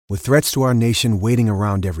With threats to our nation waiting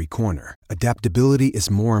around every corner, adaptability is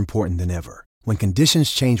more important than ever. When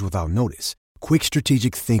conditions change without notice, quick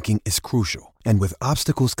strategic thinking is crucial. And with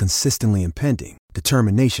obstacles consistently impending,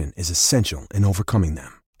 determination is essential in overcoming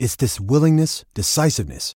them. It's this willingness,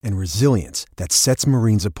 decisiveness, and resilience that sets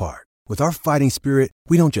Marines apart. With our fighting spirit,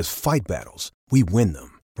 we don't just fight battles, we win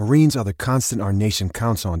them. Marines are the constant our nation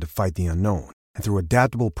counts on to fight the unknown. And through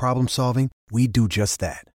adaptable problem solving, we do just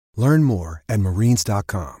that. Learn more at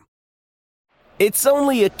marines.com. It's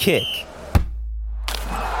only a kick,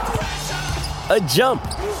 a jump,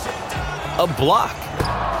 a block.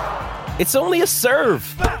 It's only a serve.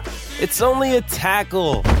 It's only a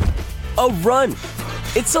tackle, a run.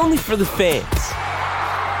 It's only for the fans.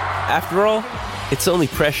 After all, it's only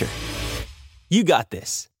pressure. You got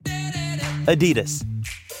this. Adidas.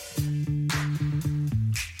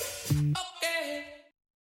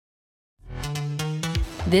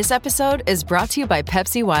 This episode is brought to you by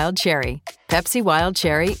Pepsi Wild Cherry. Pepsi Wild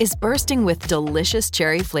Cherry is bursting with delicious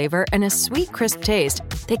cherry flavor and a sweet, crisp taste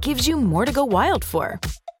that gives you more to go wild for.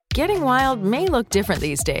 Getting wild may look different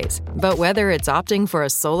these days, but whether it's opting for a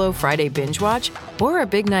solo Friday binge watch or a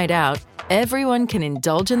big night out, everyone can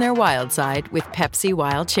indulge in their wild side with Pepsi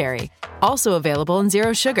Wild Cherry. Also available in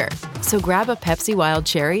Zero Sugar. So grab a Pepsi Wild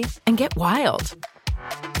Cherry and get wild.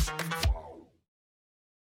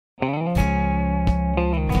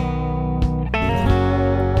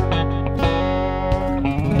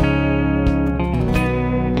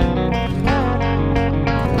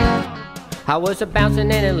 I was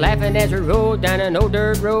a-bouncing and laughing as we rode down an old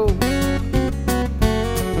dirt road.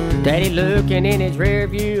 Daddy looking in his rear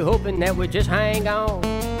view, hoping that we'd just hang on.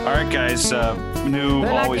 All right, guys, new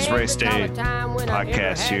Always Race Day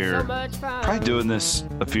podcast here. Probably doing this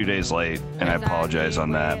a few days late, and I apologize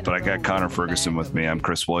on that, but I got Connor Ferguson with me. I'm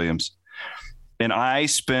Chris Williams. And I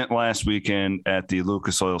spent last weekend at the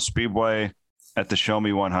Lucas Oil Speedway at the Show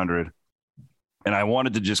Me 100, and I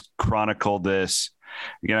wanted to just chronicle this.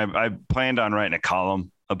 Again, I planned on writing a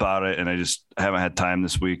column about it, and I just haven't had time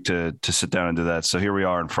this week to sit down and do that. So here we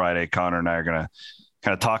are on Friday. Connor and I are going to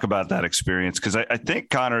kind of talk about that experience, because I think,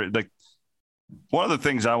 Connor, like, one of the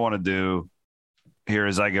things I want to do here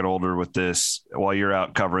as I get older with this, while you're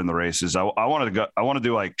out covering the races, I want to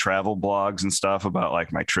do like travel blogs and stuff about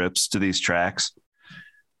like my trips to these tracks.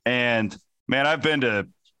 And man, I've been to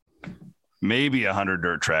maybe 100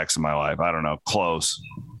 dirt tracks in my life. I don't know, close.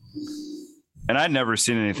 And I'd never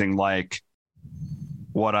seen anything like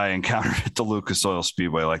what I encountered at the Lucas Oil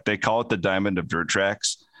Speedway. Like, they call it the Diamond of Dirt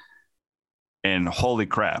Tracks. And holy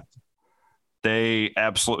crap, they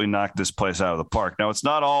absolutely knocked this place out of the park. Now, it's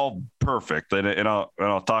not all perfect, and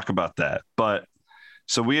I'll talk about that. But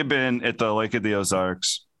so we have been at the Lake of the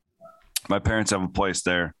Ozarks. My parents have a place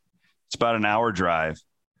there. It's about an hour drive.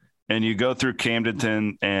 And you go through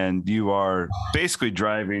Camdenton, and you are basically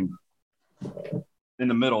driving in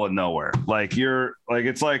the middle of nowhere.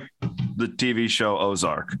 It's like the TV show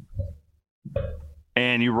Ozark.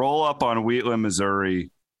 And you roll up on Wheatland, Missouri,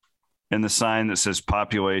 and the sign that says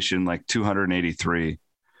population like 283.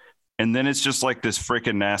 And then it's just like this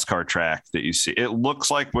freaking NASCAR track that you see. It looks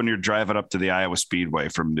like when you're driving up to the Iowa Speedway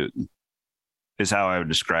from Newton, is how I would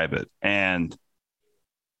describe it. And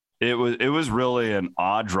it was really an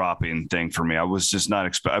awe-dropping thing for me. I was just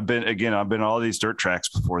not I've been to all these dirt tracks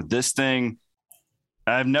before. This thing,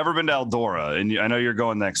 I've never been to Eldora, and I know you're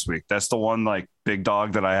going next week. That's the one, like, big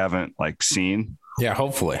dog that I haven't like seen. Yeah,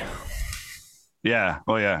 hopefully. Yeah.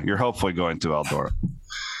 Oh yeah. You're hopefully going to Eldora.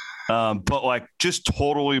 But like, just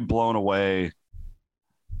totally blown away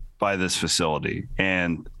by this facility.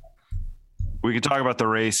 And we could talk about the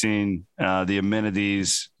racing, the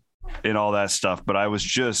amenities and all that stuff. But I was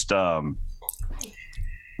just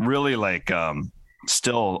really like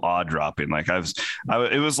still awe dropping. Like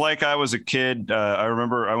it was like I was a kid. I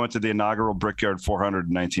remember I went to the inaugural Brickyard 400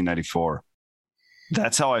 in 1994.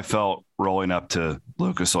 That's how I felt rolling up to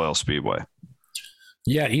Lucas Oil Speedway.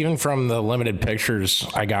 Yeah, even from the limited pictures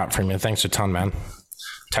I got from you. Thanks a ton, man.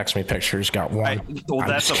 Text me pictures, got one.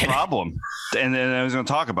 That's a problem. And then I was going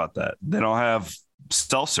to talk about that. They don't have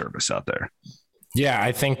cell service out there. Yeah,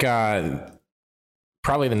 I think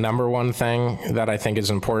probably the number one thing that I think is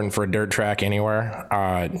important for a dirt track anywhere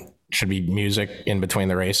should be music in between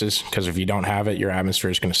the races. Because if you don't have it, your atmosphere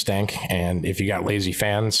is going to stink. And if you got lazy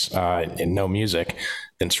fans and no music,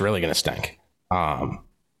 then it's really going to stink.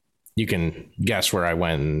 You can guess where I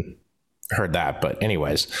went and heard that. But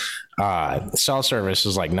anyways, cell service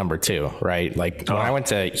is like number two, right? Like when I went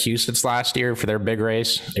to Huset's last year for their big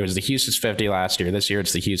race, it was the Huset's 50 last year. This year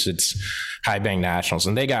it's the Huset's High Bank Nationals.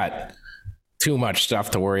 And they got too much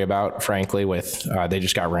stuff to worry about, frankly, with they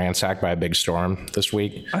just got ransacked by a big storm this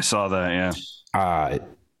week. I saw that, yeah.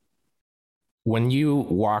 When you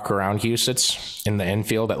walk around Huset's in the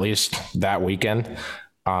infield, at least that weekend,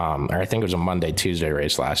 or I think it was a Monday, Tuesday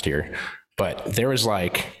race last year, but there was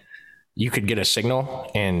you could get a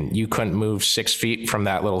signal and you couldn't move 6 feet from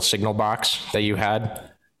that little signal box that you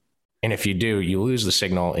had. And if you do, you lose the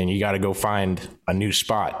signal and you got to go find a new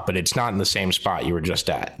spot, but it's not in the same spot you were just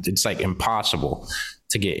at. It's impossible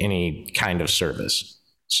to get any kind of service.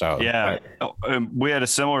 So yeah, we had a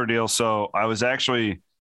similar deal. So I was actually,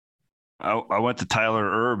 I went to Tyler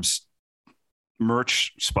Erb's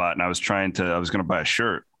merch spot and I was going to buy a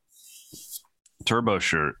shirt, turbo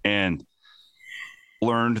shirt, and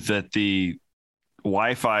learned that the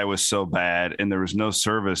Wi-Fi was so bad and there was no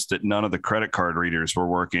service that none of the credit card readers were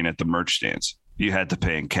working at the merch stands. You had to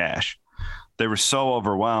pay in cash. They were so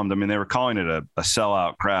overwhelmed. I mean, they were calling it a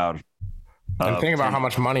sellout crowd. And think about how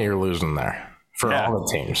much money you're losing there for all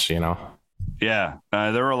the teams, Yeah.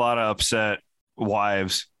 There were a lot of upset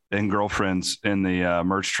wives and girlfriends in the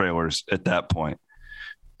merch trailers at that point.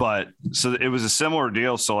 But so it was a similar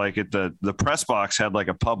deal. So at the press box had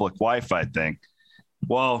a public Wi-Fi thing.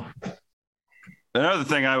 Well, another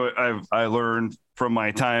thing I learned from my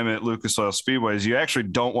time at Lucas Oil Speedway is you actually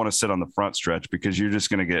don't want to sit on the front stretch because you're just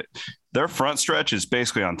going to get their front stretch is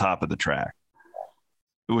basically on top of the track,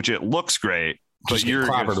 which it looks great, but you're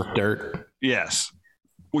clobbered with dirt. Yes.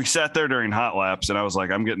 We sat there during hot laps and I was like,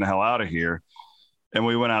 I'm getting the hell out of here. And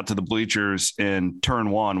we went out to the bleachers in turn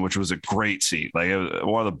 1, which was a great seat. It was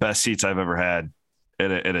one of the best seats I've ever had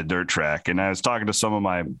at a dirt track. And I was talking to some of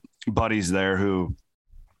my buddies there who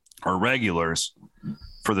are regulars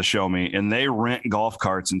for the Show Me, and they rent golf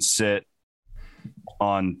carts and sit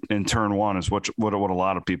in turn 1 is what a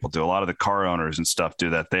lot of people do. A lot of the car owners and stuff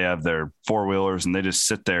do that. They have their 4-wheelers and they just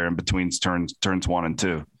sit there in between turns 1 and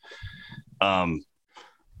 2.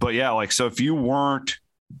 But yeah, so if you weren't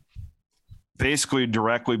basically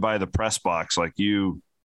directly by the press box, you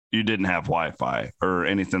didn't have Wi-Fi or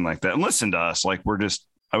anything like that. And listen to us, we haven't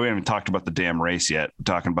even talked about the damn race yet. We're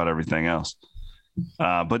talking about everything else.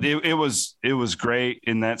 But it was great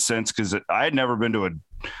in that sense because I had never been to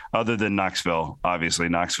other than Knoxville. Obviously,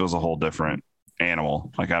 Knoxville's a whole different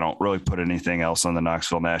animal. I don't really put anything else on the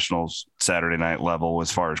Knoxville Nationals Saturday night level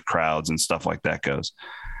as far as crowds and stuff like that goes.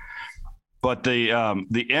 But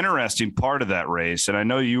the interesting part of that race, and I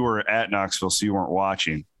know you were at Knoxville, so you weren't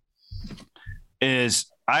watching, is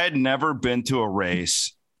I had never been to a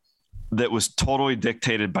race that was totally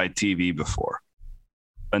dictated by TV before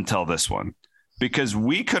until this one. Because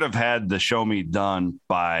we could have had the Show Me done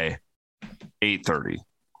by 8:30.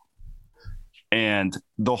 And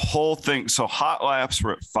the whole thing, so hot laps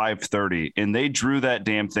were at 5:30 and they drew that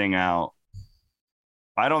damn thing out.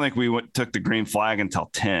 I don't think we took the green flag until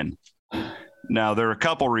 10. Now, there are a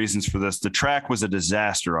couple reasons for this. The track was a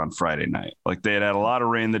disaster on Friday night. They had a lot of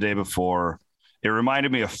rain the day before. It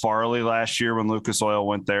reminded me of Farley last year when Lucas Oil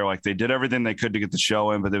went there. They did everything they could to get the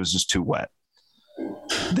show in, but it was just too wet.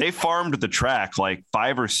 They farmed the track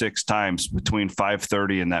 5 or 6 times between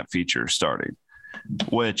 5:30 and that feature starting,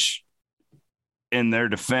 which in their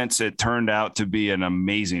defense, it turned out to be an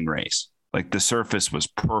amazing race. The surface was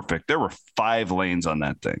perfect. There were 5 lanes on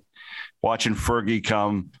that thing. Watching Fergie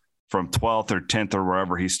come from 12th or 10th or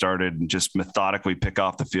wherever he started and just methodically pick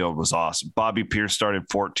off the field was awesome. Bobby Pierce started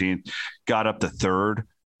 14th, got up to 3rd,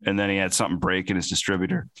 and then he had something break in his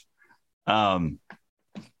distributor.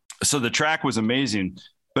 So the track was amazing,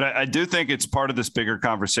 but I do think it's part of this bigger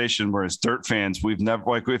conversation where as dirt fans, we've never,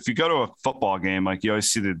 if you go to a football game, you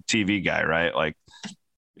always see the TV guy, right?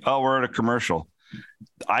 Oh, we're at a commercial.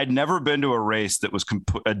 I'd never been to a race that was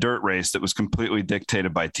a dirt race that was completely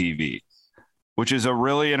dictated by TV, which is a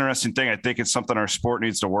really interesting thing. I think it's something our sport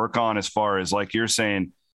needs to work on as far as you're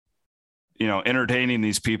saying, entertaining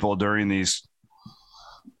these people during these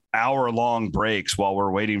hour-long breaks while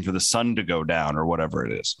we're waiting for the sun to go down or whatever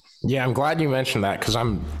it is. Yeah, I'm glad you mentioned that because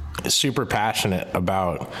I'm super passionate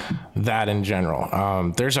about that in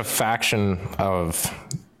general. There's a faction of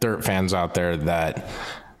dirt fans out there that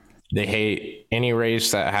they hate any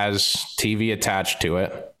race that has TV attached to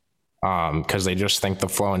it because they just think the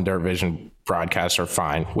Flow and Dirt Vision broadcasts are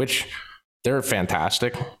fine, which they're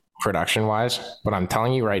fantastic production wise, but I'm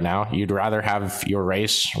telling you right now, you'd rather have your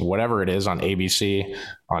race, whatever it is, on ABC,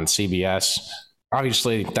 on CBS.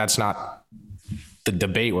 Obviously, that's not the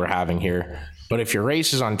debate we're having here, but if your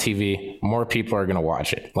race is on TV, more people are going to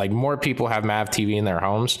watch it. More people have MAV TV in their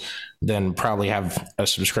homes than probably have a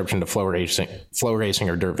subscription to Flow Racing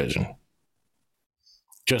or Dirt Vision.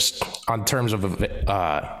 just on terms of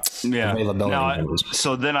availability.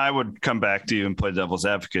 So then I would come back to you and play devil's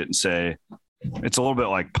advocate and say, it's a little bit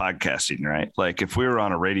like podcasting, right? Like if we were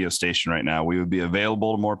on a radio station right now, we would be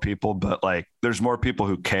available to more people, but like there's more people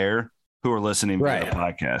who care who are listening to the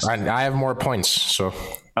podcast. I have more points. So,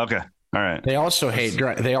 okay. All right. They also hate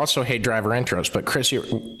driver intros, but Chris, you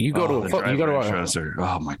go to intros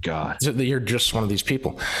oh my God. You're just one of these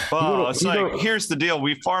people. Well, here's the deal.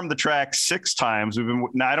 We farmed the track 6 times.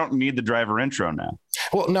 I don't need the driver intro now.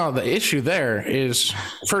 Well, no, the issue there is,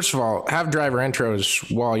 first of all, have driver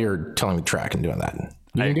intros while you're telling the track and doing that.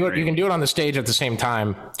 You can do it on the stage at the same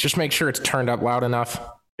time. Just make sure it's turned up loud enough.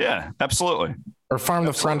 Yeah, absolutely. Or farm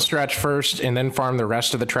the front stretch first and then farm the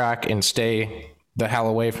rest of the track and stay the hell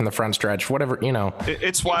away from the front stretch, whatever,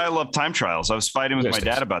 It's why I love time trials. I was fighting with my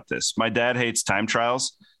dad about this. My dad hates time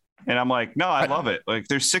trials. And I'm like, no, I love it. Like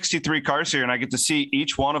there's 63 cars here and I get to see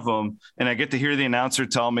each one of them and I get to hear the announcer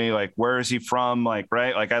tell me like, where is he from? Like,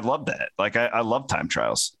 right. Like I love that. Like I love time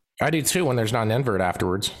trials. I do too when there's not an invert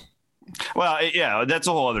afterwards. Well, yeah, that's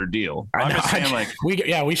a whole other deal. I'm just saying like,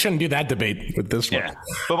 we shouldn't do that debate with this one. Yeah.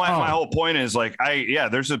 But my whole point is like,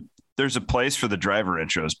 there's a place for the driver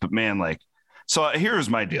intros, but man, like, so here's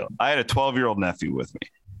my deal. I had a 12-year-old nephew with me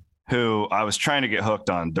who I was trying to get hooked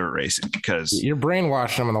on dirt racing because you're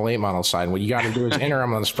brainwashing him on the late model side. What you got to do is enter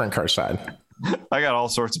him on the sprint car side. I got all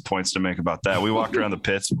sorts of points to make about that. We walked around the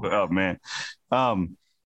pits. Oh man.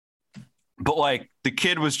 But like the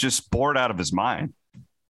kid was just bored out of his mind,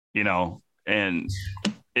 and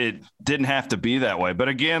it didn't have to be that way. But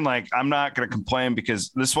again, like I'm not going to complain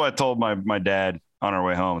because this is what I told my dad on our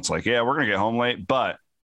way home. It's like, yeah, we're going to get home late, but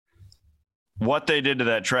what they did to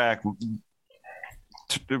that track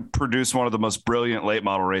to produce one of the most brilliant late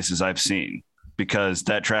model races I've seen because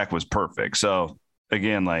that track was perfect. So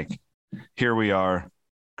again, like here we are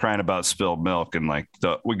crying about spilled milk and like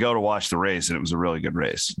we go to watch the race and it was a really good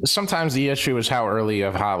race. Sometimes the issue is how early you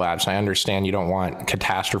have hot laps. I understand you don't want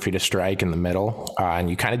catastrophe to strike in the middle and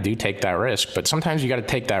you kind of do take that risk, but sometimes you got to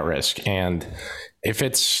take that risk. And if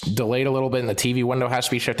it's delayed a little bit and the TV window has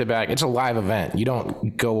to be shifted back, it's a live event. You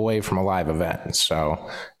don't go away from a live event. So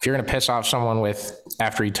if you're going to piss off someone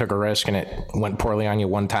after you took a risk and it went poorly on you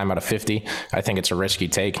one time out of 50, I think it's a risk you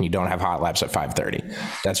take and you don't have hot laps at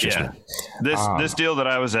 5:30. That's just me. This deal that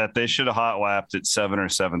I was at, they should have hot lapped at 7 or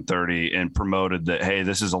 7:30 and promoted that, hey,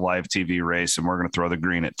 this is a live TV race and we're going to throw the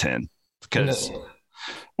green at 10 because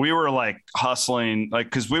we were like hustling, like,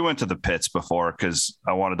 cause we went to the pits before cause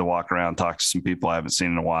I wanted to walk around, talk to some people I haven't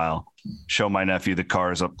seen in a while, show my nephew the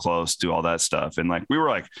cars up close, do all that stuff. And like, we were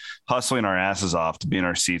like hustling our asses off to be in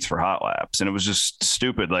our seats for hot laps. And it was just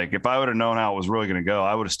stupid. Like if I would have known how it was really going to go,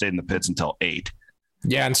 I would have stayed in the pits until 8.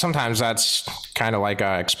 Yeah. And sometimes that's kind of like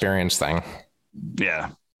a experience thing. Yeah.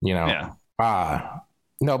 Yeah.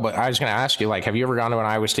 No, but I was going to ask you, like, have you ever gone to an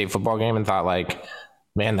Iowa State football game and thought like,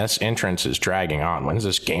 man, this entrance is dragging on. When's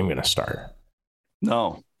this game going to start?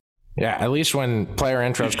 No. Yeah, at least when player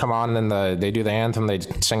intros come on and they do the anthem, they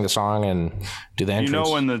sing the song and do the entrance.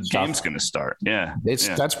 When the game's going to start. Yeah.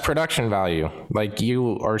 That's production value. Like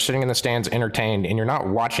you are sitting in the stands entertained and you're not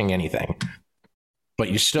watching anything, but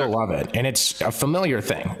you still love it. And it's a familiar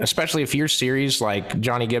thing, especially if your series like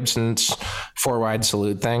Johnny Gibson's 4-wide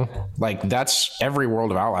salute thing, like that's every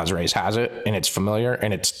World of Outlaws race has it and it's familiar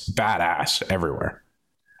and it's badass everywhere.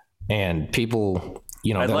 And people,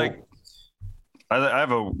 I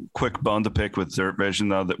have a quick bone to pick with Dirt Vision,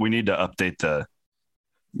 though, that we need to update the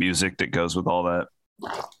music that goes with all that.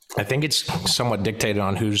 I think it's somewhat dictated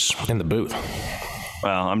on who's in the booth.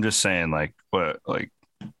 Well, I'm just saying, I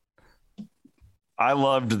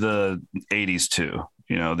loved the 80s too.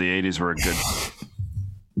 The 80s were a good.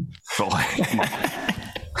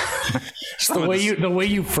 The way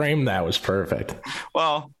you framed that was perfect.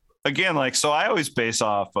 Well. Again, so I always base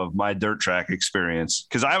off of my dirt track experience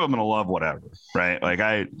because I'm going to love whatever, right?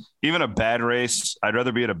 Like even a bad race, I'd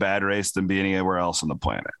rather be at a bad race than be anywhere else on the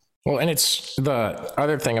planet. Well, and it's the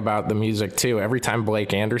other thing about the music too. Every time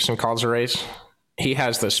Blake Anderson calls a race, he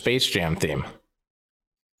has the Space Jam theme,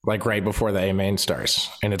 like right before the A main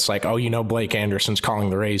starts. And it's like, oh, Blake Anderson's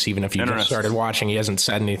calling the race. Even if you just started watching, he hasn't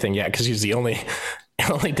said anything yet because he's the only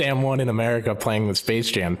damn one in America playing the Space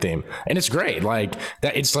Jam theme. And it's great. Like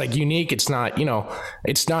that. It's like unique. It's not,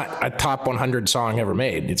 it's not a top 100 song ever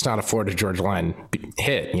made. It's not a Florida Georgia Line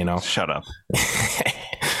hit, Shut up.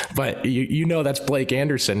 But that's Blake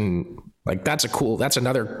Anderson. Like that's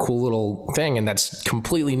another cool little thing. And that's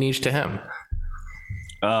completely niche to him.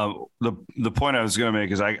 The point I was going to make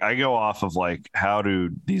is I go off of how do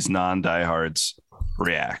these non-diehards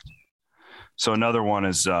react? So another one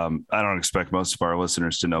is, I don't expect most of our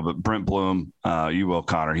listeners to know, but Brent Bloom, you will,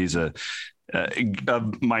 Connor. He's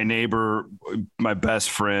my neighbor, my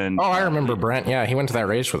best friend. Oh, I remember Brent. Yeah, he went to that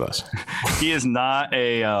race with us. He is not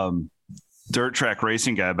a dirt track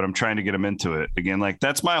racing guy, but I'm trying to get him into it again. Like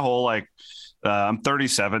that's my whole I'm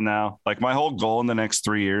 37 now. Like my whole goal in the next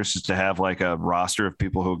 3 years is to have like a roster of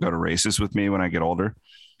people who will go to races with me when I get older.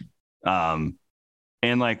 And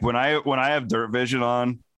like when I have Dirt Vision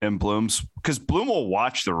on and Bloom's, because Bloom will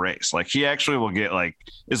watch the race. Like he actually will get like,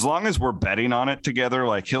 as long as we're betting on it together,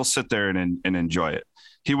 like he'll sit there and enjoy it.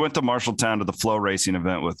 He went to Marshalltown to the Flow Racing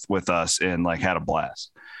event with us and like had a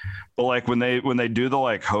blast. But like when they do the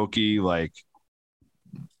like hokey, like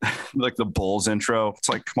the Bulls intro, it's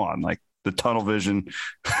like, come on, like the tunnel vision.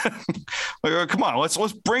 Like, come on, let's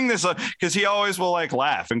bring this up, because he always will like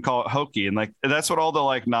laugh and call it hokey, and like that's what all the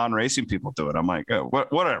like non-racing people do it. I'm like, oh,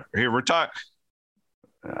 whatever. Here we're talking.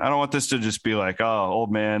 I don't want this to just be like, oh,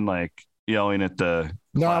 old man like yelling at the.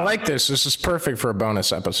 No, I like this. This is perfect for a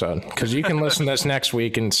bonus episode because you can listen to this next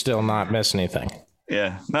week and still not miss anything.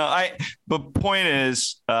 Yeah, no, but point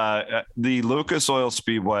is, the Lucas Oil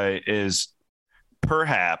Speedway is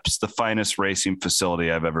perhaps the finest racing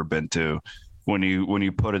facility I've ever been to when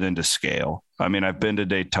you put it into scale. I mean, I've been to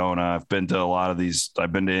Daytona, I've been to a lot of these,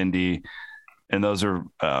 I've been to Indy, and those are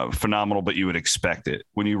phenomenal, but you would expect it.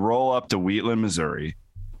 When you roll up to Wheatland, Missouri,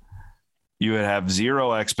 you would have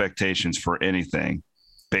zero expectations for anything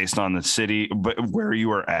based on the city, but where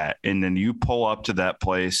you are at. And then you pull up to that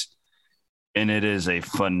place and it is a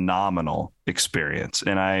phenomenal experience.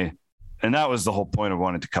 And that was the whole point of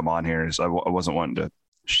wanting to come on here, is I wasn't wanting to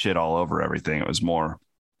shit all over everything. It was more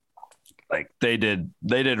like they did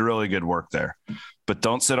really good work there, but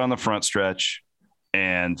don't sit on the front stretch.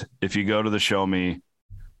 And if you go to the Show Me,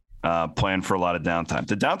 plan for a lot of downtime.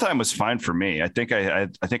 The downtime was fine for me. I think I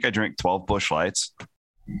drank 12 Busch Lights.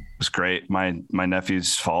 It was great. My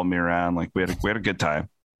nephews followed me around. Like we had a good time,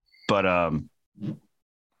 but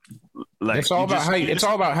like it's all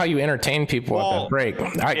about how you entertain people at that break.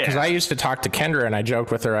 Because I used to talk to Kendra and I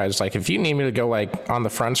joked with her. I was like, if you need me to go like on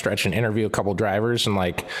the front stretch and interview a couple drivers and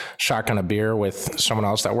like shotgun a beer with someone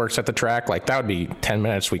else that works at the track, like that would be 10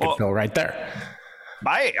 minutes we could fill right there.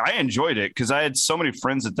 I enjoyed it because I had so many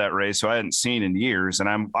friends at that race who I hadn't seen in years, and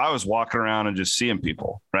I was walking around and just seeing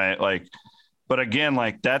people, right? Like, but again,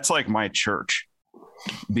 like that's like my church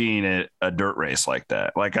being at a dirt race like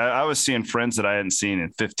that. Like I was seeing friends that I hadn't seen in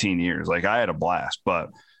 15 years. Like I had a blast, but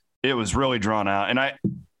it was really drawn out. And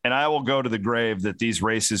I will go to the grave that these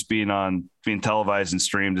races being televised and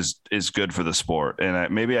streamed is good for the sport.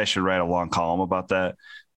 And maybe I should write a long column about that.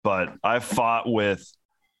 But I fought with,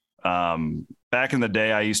 back in the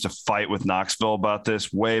day, I used to fight with Knoxville about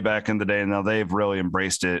this way back in the day. And now they've really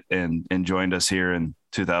embraced it and joined us here in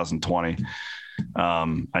 2020.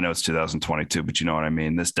 I know it's 2022, but you know what I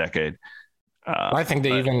mean? This decade. I think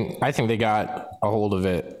they got a hold of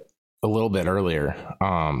it a little bit earlier.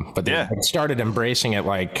 But they started embracing it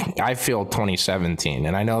like I feel 2017.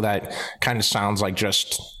 And I know that kind of sounds like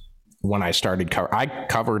just when I started I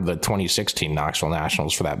covered the 2016 Knoxville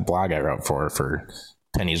Nationals for that blog I wrote for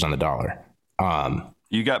pennies on the dollar.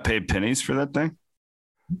 You got paid pennies for that thing?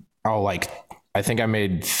 Oh, like I think I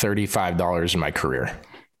made $35 in my career.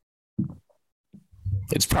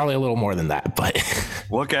 It's probably a little more than that, but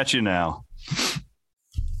look at you now.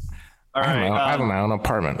 All right. I have my own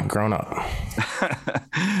apartment, grown up.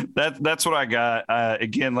 That's what I got.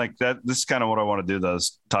 Again, like that, this is kind of what I want to do though,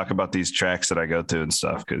 is talk about these tracks that I go to and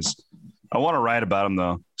stuff. Cause I want to write about them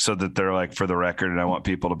though, so that they're like for the record, and I want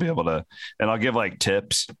people to be able to, and I'll give like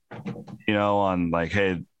tips, you know, on like,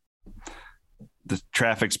 hey, the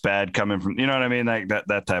traffic's bad coming from, you know what I mean? Like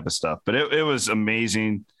that type of stuff. But it was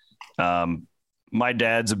amazing. My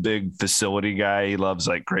dad's a big facility guy. He loves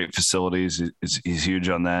like great facilities. He's huge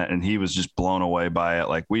on that. And he was just blown away by it.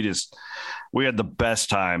 Like we had the best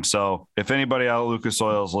time. So if anybody out at Lucas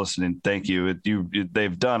Oil is listening, thank you.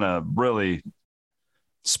 They've done a really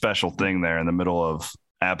special thing there in the middle of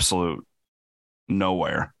absolute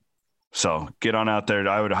nowhere. So get on out there.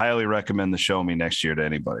 I would highly recommend the Show Me next year to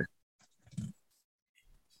anybody.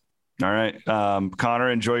 All right. Connor,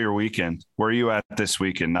 enjoy your weekend. Where are you at this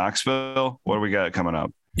weekend? Knoxville? What do we got coming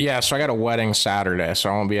up? Yeah, so I got a wedding Saturday, so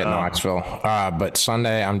I won't be at Knoxville. But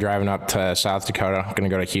Sunday, I'm driving up to South Dakota. I'm going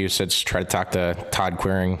to go to Huset's, try to talk to Todd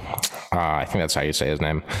Quiring. I think that's how you say his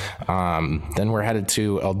name. Then we're headed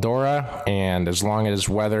to Eldora, and as long as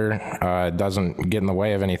weather doesn't get in the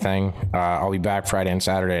way of anything, I'll be back Friday and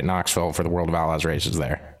Saturday at Knoxville for the World of Outlaws races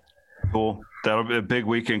there. Cool. That'll be a big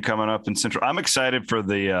weekend coming up in Central. I'm excited for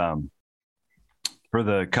the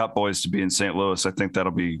Cup boys to be in St. Louis. I think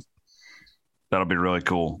that'll be That'll be really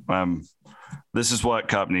cool. This is what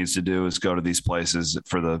Cup needs to do, is go to these places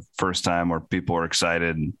for the first time where people are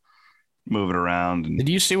excited and move it around. Did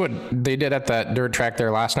you see what they did at that dirt track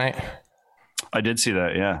there last night? I did see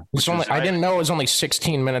that. Yeah. I didn't know it was only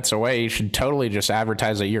 16 minutes away. You should totally just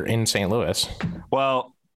advertise that you're in St. Louis.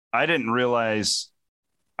 Well, I didn't realize.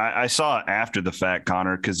 I saw it after the fact,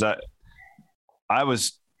 Connor, because I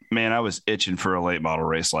was itching for a late model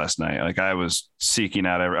race last night. Like, I was seeking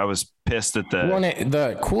out I was pissed at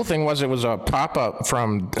the cool thing was it was a pop-up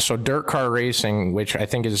from Dirt Car Racing, which I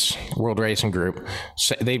think is World Racing Group.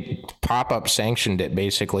 So they pop-up sanctioned it,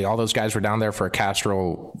 basically. All those guys were down there for a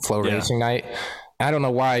Castrol Flow Racing night. I don't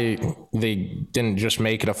know why they didn't just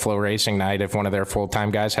make it a Flow Racing night if one of their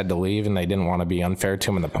full-time guys had to leave and they didn't want to be unfair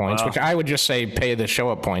to him in the points, which I would just say pay the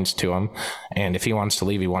show-up points to him. And if he wants to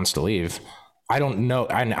leave, he wants to leave. I don't know.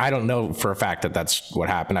 I don't know for a fact that that's what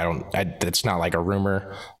happened. It's not like a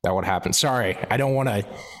rumor that would happen. Sorry. I don't want to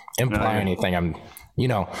imply anything.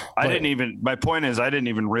 My point is I didn't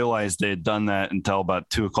even realize they had done that until about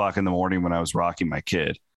 2:00 in the morning when I was rocking my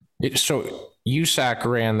kid. So USAC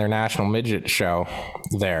ran their national midget show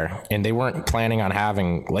there, and they weren't planning on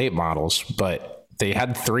having late models, but they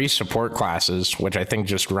had 3 support classes, which I think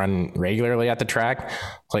just run regularly at the track.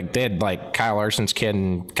 Like, they had like Kyle Larson's kid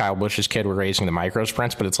and Kyle Busch's kid were racing the micro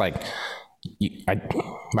sprints, but it's like, I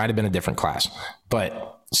might have been a different class,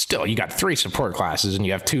 but still you got 3 support classes and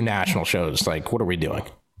you have 2 national shows. Like, what are we doing?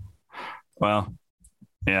 Well,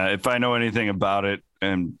 yeah, if I know anything about it,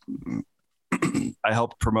 and I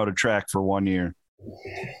helped promote a track for 1 year,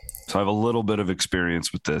 so I have a little bit of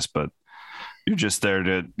experience with this, but you're just there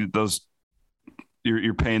to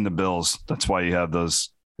you're paying the bills. That's why you have those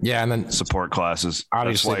and then support classes.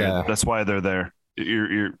 Obviously that's why they're there.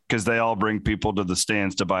 You're because they all bring people to the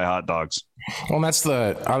stands to buy hot dogs. Well, that's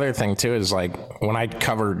the other thing too, is like when I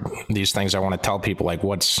covered these things, I want to tell people like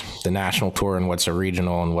what's the national tour and what's a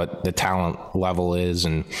regional and what the talent level is.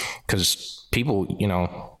 And because people,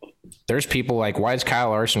 there's people like, why is Kyle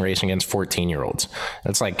Larson racing against 14-year-olds?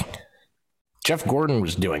 It's like, Jeff Gordon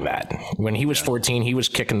was doing that when he was 14. He was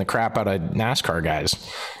kicking the crap out of NASCAR guys.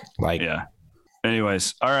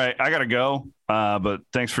 Anyways, all right, I gotta go. But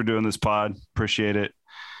thanks for doing this pod. Appreciate it.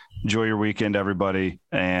 Enjoy your weekend, everybody,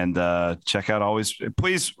 and check out always.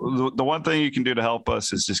 Please, the one thing you can do to help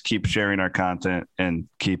us is just keep sharing our content and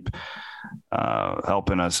keep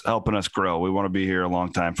helping us grow. We want to be here a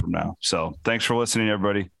long time from now. So thanks for listening,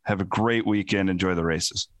 everybody. Have a great weekend. Enjoy the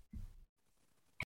races.